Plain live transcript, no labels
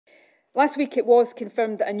Last week it was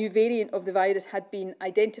confirmed that a new variant of the virus had been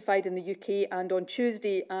identified in the UK, and on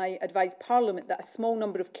Tuesday I advised Parliament that a small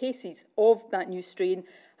number of cases of that new strain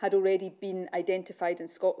had already been identified in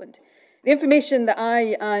Scotland. The information that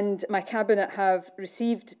I and my Cabinet have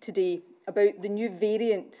received today about the new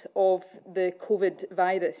variant of the COVID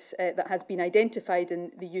virus that has been identified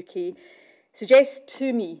in the UK suggests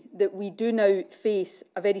to me that we do now face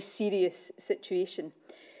a very serious situation.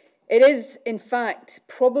 It is, in fact,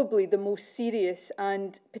 probably the most serious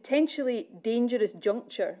and potentially dangerous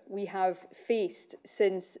juncture we have faced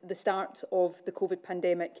since the start of the COVID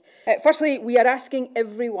pandemic. Firstly, we are asking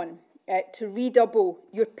everyone to redouble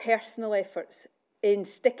your personal efforts in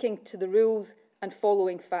sticking to the rules and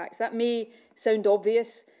following facts. That may sound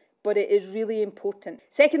obvious, but it is really important.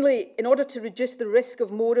 Secondly, in order to reduce the risk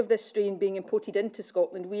of more of this strain being imported into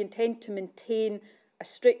Scotland, we intend to maintain a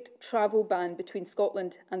strict travel ban between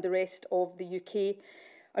Scotland and the rest of the UK.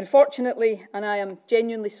 Unfortunately, and I am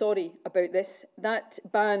genuinely sorry about this, that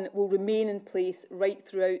ban will remain in place right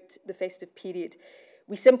throughout the festive period.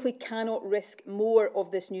 We simply cannot risk more of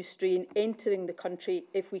this new strain entering the country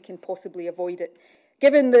if we can possibly avoid it.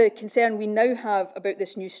 Given the concern we now have about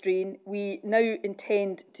this new strain, we now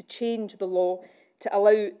intend to change the law to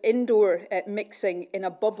allow indoor mixing in a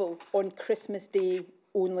bubble on Christmas Day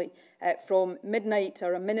only, from midnight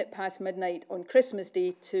or a minute past midnight on Christmas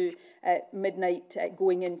Day to midnight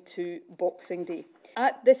going into Boxing Day.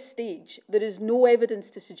 At this stage, there is no evidence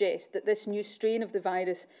to suggest that this new strain of the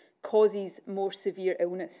virus causes more severe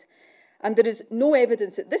illness. And there is no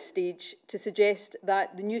evidence at this stage to suggest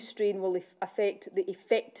that the new strain will affect the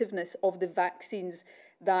effectiveness of the vaccines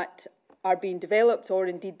that are being developed, or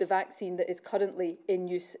indeed the vaccine that is currently in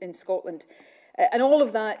use in Scotland. And all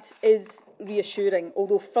of that is reassuring,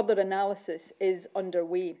 although further analysis is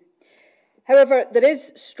underway. However, there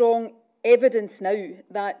is strong evidence now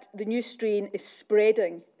that the new strain is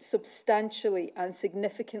spreading substantially and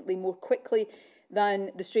significantly more quickly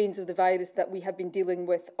than the strains of the virus that we have been dealing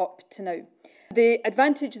with up to now. The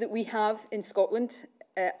advantage that we have in Scotland,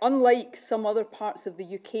 unlike some other parts of the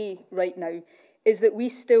UK right now, is that we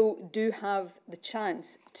still do have the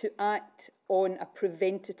chance to act on a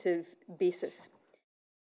preventative basis.